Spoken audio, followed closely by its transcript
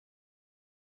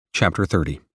Chapter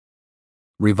 30.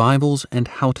 Revivals and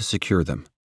How to Secure Them.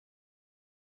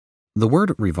 The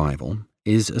word revival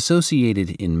is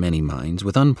associated in many minds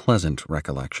with unpleasant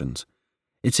recollections.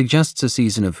 It suggests a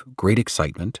season of great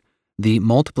excitement, the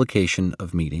multiplication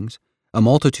of meetings, a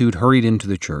multitude hurried into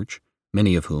the church,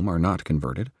 many of whom are not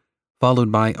converted,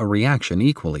 followed by a reaction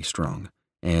equally strong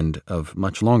and of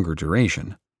much longer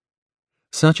duration.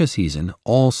 Such a season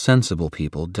all sensible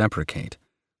people deprecate,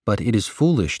 but it is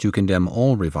foolish to condemn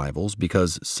all revivals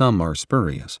because some are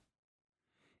spurious.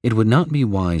 It would not be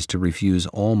wise to refuse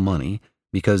all money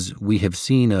because we have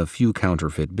seen a few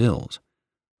counterfeit bills,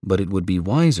 but it would be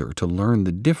wiser to learn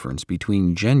the difference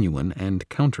between genuine and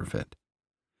counterfeit.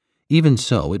 Even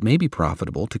so, it may be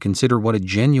profitable to consider what a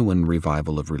genuine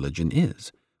revival of religion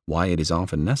is, why it is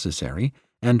often necessary,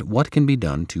 and what can be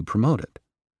done to promote it.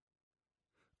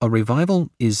 A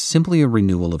revival is simply a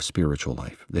renewal of spiritual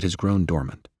life that has grown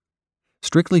dormant.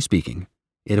 Strictly speaking,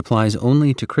 it applies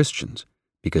only to Christians,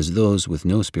 because those with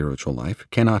no spiritual life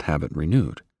cannot have it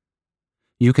renewed.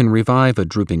 You can revive a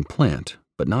drooping plant,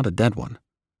 but not a dead one.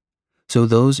 So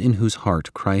those in whose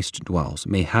heart Christ dwells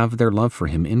may have their love for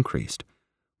him increased,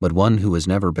 but one who has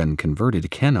never been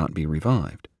converted cannot be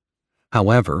revived.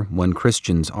 However, when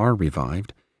Christians are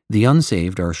revived, the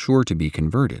unsaved are sure to be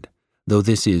converted, though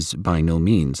this is by no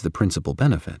means the principal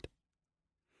benefit.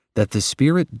 That the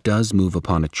Spirit does move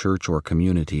upon a church or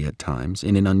community at times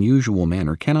in an unusual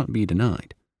manner cannot be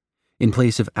denied. In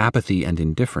place of apathy and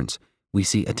indifference, we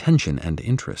see attention and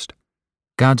interest.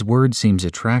 God's word seems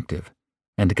attractive,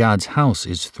 and God's house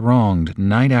is thronged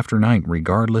night after night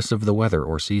regardless of the weather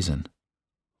or season.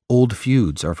 Old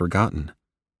feuds are forgotten,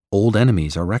 old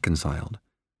enemies are reconciled,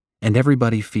 and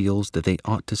everybody feels that they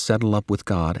ought to settle up with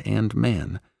God and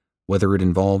man, whether it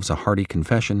involves a hearty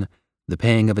confession, the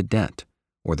paying of a debt,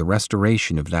 or the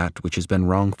restoration of that which has been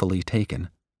wrongfully taken.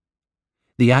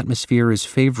 The atmosphere is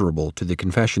favorable to the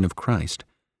confession of Christ,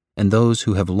 and those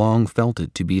who have long felt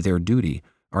it to be their duty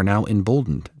are now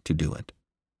emboldened to do it.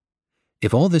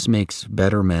 If all this makes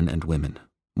better men and women,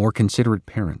 more considerate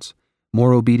parents,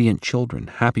 more obedient children,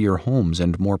 happier homes,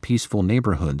 and more peaceful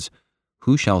neighborhoods,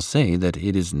 who shall say that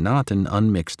it is not an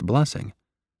unmixed blessing?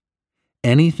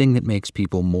 Anything that makes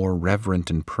people more reverent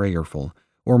and prayerful,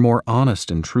 or more honest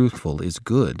and truthful is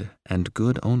good, and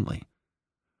good only.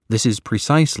 This is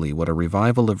precisely what a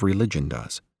revival of religion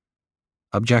does.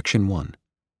 Objection 1.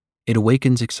 It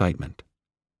awakens excitement.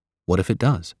 What if it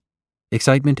does?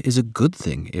 Excitement is a good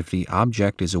thing if the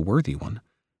object is a worthy one,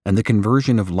 and the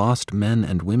conversion of lost men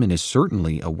and women is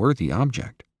certainly a worthy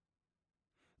object.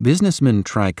 Businessmen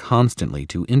try constantly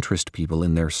to interest people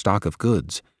in their stock of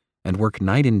goods, and work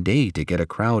night and day to get a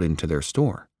crowd into their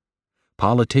store.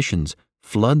 Politicians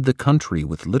flood the country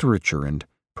with literature and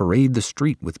parade the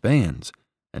street with bands,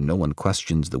 and no one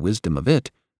questions the wisdom of it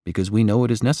because we know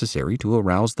it is necessary to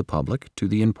arouse the public to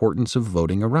the importance of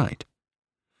voting aright.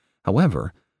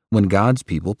 However, when God's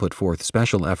people put forth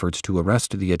special efforts to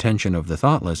arrest the attention of the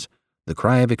thoughtless, the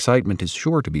cry of excitement is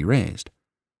sure to be raised.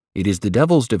 It is the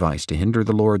devil's device to hinder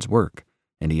the Lord's work,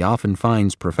 and he often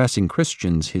finds professing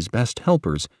Christians his best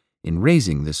helpers in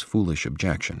raising this foolish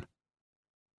objection.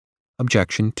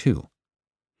 Objection 2.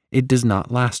 It does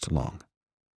not last long.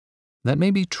 That may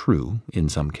be true in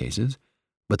some cases,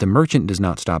 but the merchant does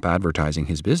not stop advertising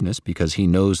his business because he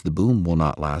knows the boom will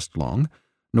not last long,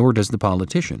 nor does the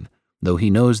politician, though he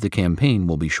knows the campaign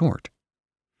will be short.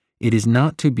 It is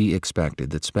not to be expected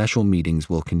that special meetings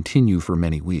will continue for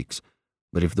many weeks,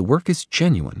 but if the work is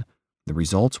genuine, the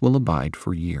results will abide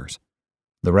for years.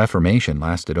 The Reformation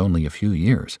lasted only a few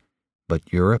years,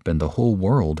 but Europe and the whole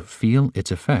world feel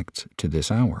its effects to this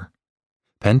hour.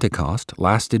 Pentecost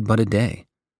lasted but a day,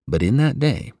 but in that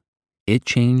day, it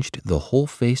changed the whole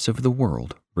face of the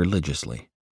world religiously.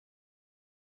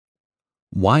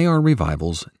 Why are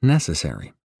revivals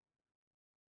necessary?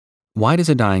 Why does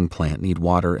a dying plant need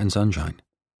water and sunshine?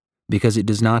 Because it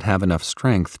does not have enough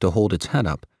strength to hold its head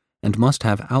up and must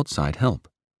have outside help.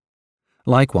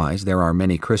 Likewise, there are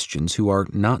many Christians who are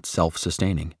not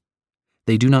self-sustaining.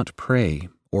 They do not pray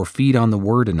or feed on the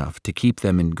word enough to keep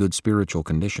them in good spiritual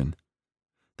condition.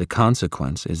 The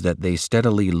consequence is that they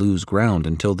steadily lose ground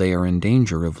until they are in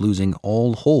danger of losing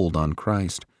all hold on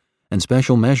Christ, and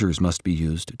special measures must be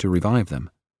used to revive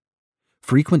them.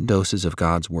 Frequent doses of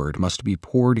God's word must be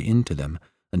poured into them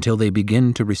until they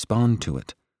begin to respond to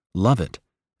it, love it,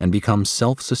 and become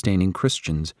self-sustaining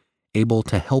Christians, able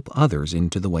to help others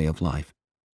into the way of life.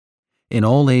 In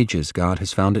all ages, God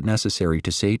has found it necessary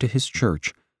to say to his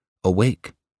church,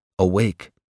 "Awake,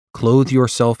 awake, clothe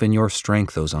yourself in your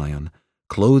strength, O Zion.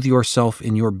 Clothe yourself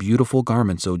in your beautiful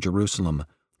garments, O Jerusalem,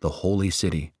 the holy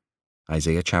city.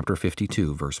 Isaiah chapter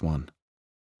 52, verse 1.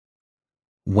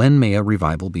 When may a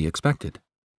revival be expected?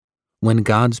 When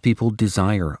God's people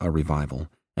desire a revival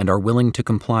and are willing to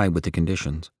comply with the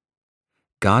conditions.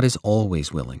 God is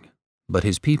always willing, but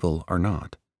his people are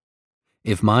not.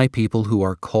 If my people who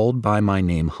are called by my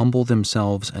name humble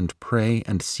themselves and pray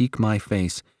and seek my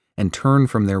face and turn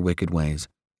from their wicked ways,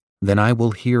 then I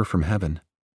will hear from heaven,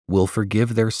 will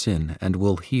forgive their sin, and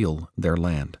will heal their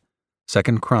land.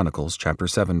 2 Chronicles chapter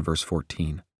 7, verse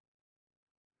 14.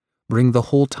 Bring the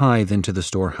whole tithe into the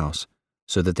storehouse,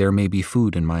 so that there may be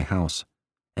food in my house.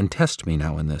 And test me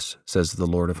now in this, says the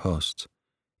Lord of hosts,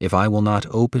 if I will not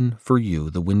open for you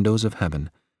the windows of heaven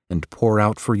and pour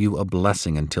out for you a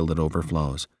blessing until it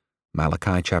overflows.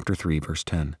 Malachi chapter 3, verse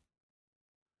 10.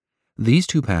 These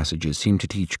two passages seem to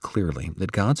teach clearly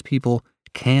that God's people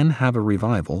can have a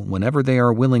revival whenever they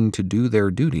are willing to do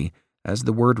their duty as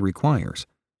the word requires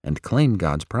and claim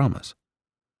God's promise.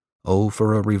 Oh,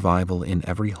 for a revival in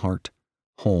every heart,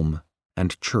 home,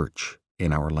 and church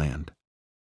in our land.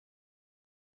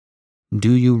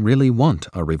 Do you really want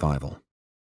a revival?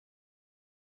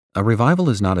 A revival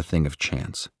is not a thing of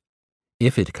chance.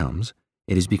 If it comes,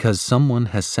 it is because someone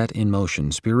has set in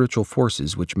motion spiritual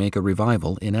forces which make a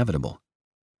revival inevitable.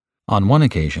 On one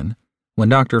occasion, when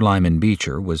Dr. Lyman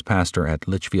Beecher was pastor at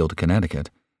Litchfield,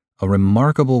 Connecticut, a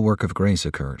remarkable work of grace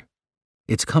occurred.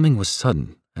 Its coming was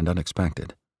sudden and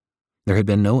unexpected. There had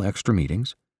been no extra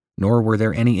meetings, nor were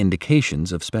there any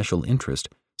indications of special interest,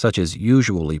 such as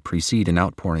usually precede an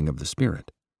outpouring of the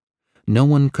Spirit. No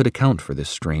one could account for this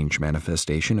strange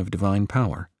manifestation of divine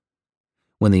power.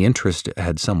 When the interest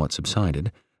had somewhat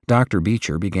subsided, Dr.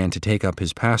 Beecher began to take up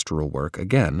his pastoral work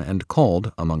again and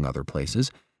called, among other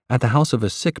places, at the house of a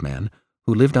sick man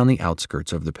who lived on the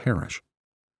outskirts of the parish.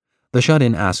 The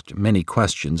shut-in asked many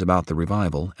questions about the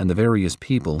revival and the various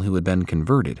people who had been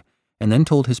converted, and then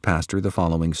told his pastor the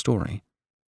following story.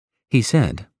 He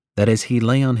said that as he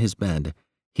lay on his bed,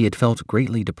 he had felt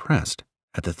greatly depressed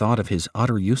at the thought of his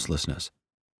utter uselessness.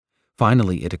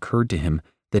 Finally, it occurred to him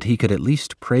that he could at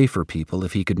least pray for people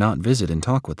if he could not visit and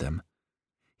talk with them.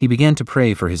 He began to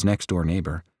pray for his next-door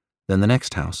neighbor, then the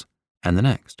next house, and the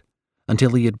next,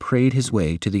 until he had prayed his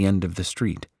way to the end of the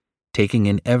street, taking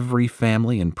in every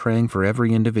family and praying for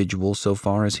every individual so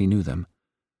far as he knew them.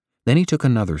 Then he took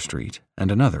another street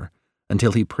and another,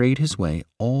 until he prayed his way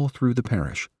all through the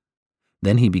parish.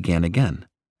 Then he began again,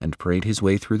 and prayed his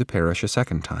way through the parish a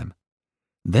second time.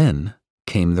 Then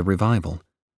came the revival,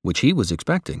 which he was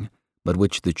expecting, but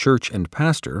which the church and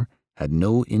pastor had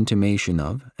no intimation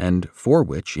of, and for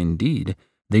which, indeed,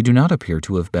 they do not appear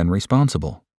to have been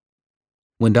responsible.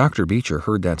 When Dr. Beecher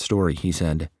heard that story, he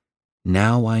said,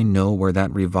 "Now I know where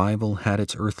that revival had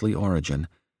its earthly origin.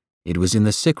 It was in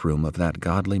the sick room of that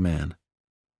godly man."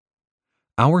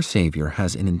 Our Savior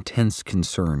has an intense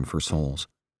concern for souls.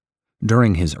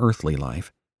 During his earthly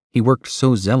life, he worked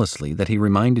so zealously that he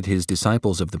reminded his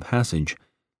disciples of the passage,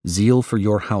 "Zeal for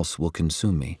your house will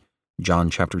consume me,"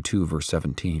 John chapter 2, verse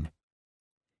 17.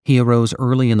 He arose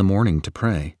early in the morning to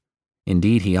pray.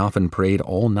 Indeed, he often prayed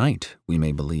all night, we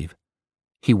may believe.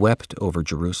 He wept over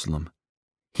Jerusalem.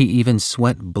 He even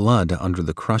sweat blood under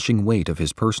the crushing weight of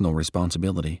his personal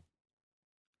responsibility.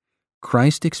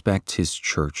 Christ expects his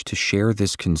church to share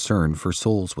this concern for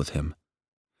souls with him.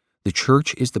 The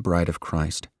church is the bride of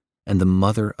Christ and the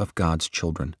mother of God's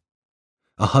children.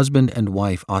 A husband and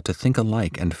wife ought to think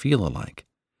alike and feel alike.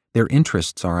 Their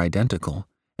interests are identical,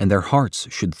 and their hearts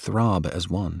should throb as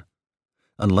one.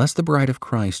 Unless the bride of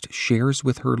Christ shares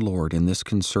with her Lord in this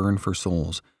concern for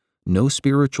souls, no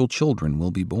spiritual children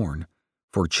will be born,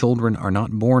 for children are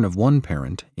not born of one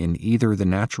parent in either the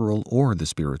natural or the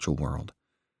spiritual world.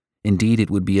 Indeed, it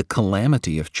would be a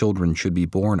calamity if children should be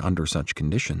born under such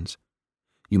conditions.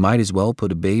 You might as well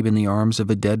put a babe in the arms of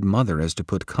a dead mother as to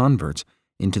put converts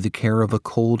into the care of a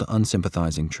cold,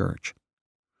 unsympathizing church.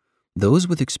 Those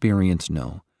with experience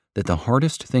know that the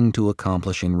hardest thing to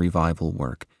accomplish in revival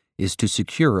work is to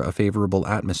secure a favorable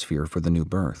atmosphere for the new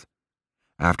birth.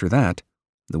 After that,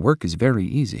 the work is very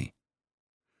easy.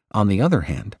 On the other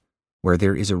hand, where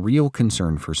there is a real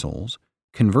concern for souls,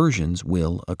 conversions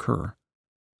will occur.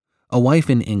 A wife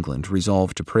in England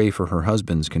resolved to pray for her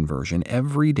husband's conversion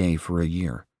every day for a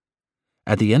year.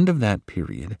 At the end of that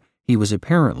period, he was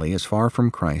apparently as far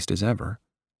from Christ as ever.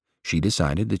 She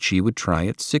decided that she would try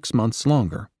it 6 months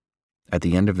longer. At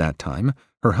the end of that time,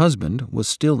 her husband was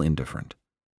still indifferent.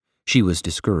 She was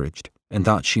discouraged and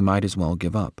thought she might as well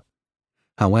give up.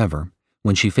 However,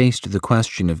 when she faced the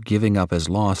question of giving up as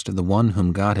lost the one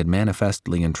whom God had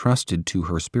manifestly entrusted to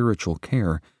her spiritual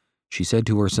care, she said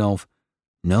to herself,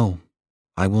 "No,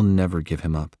 I will never give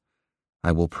him up.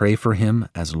 I will pray for him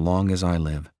as long as I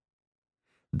live."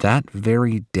 That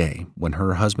very day, when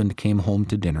her husband came home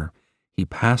to dinner, he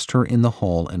passed her in the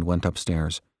hall and went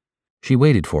upstairs. She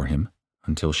waited for him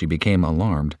until she became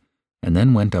alarmed, and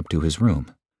then went up to his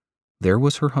room. There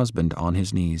was her husband on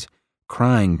his knees,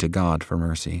 crying to God for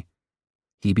mercy.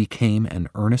 He became an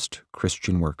earnest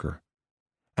Christian worker.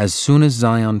 As soon as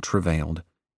Zion travailed,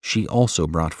 she also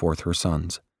brought forth her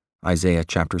sons. Isaiah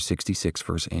chapter 66,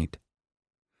 verse 8.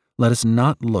 Let us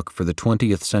not look for the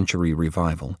 20th century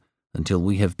revival until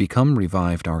we have become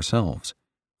revived ourselves,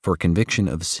 for conviction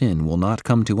of sin will not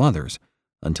come to others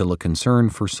until a concern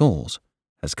for souls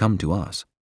has come to us.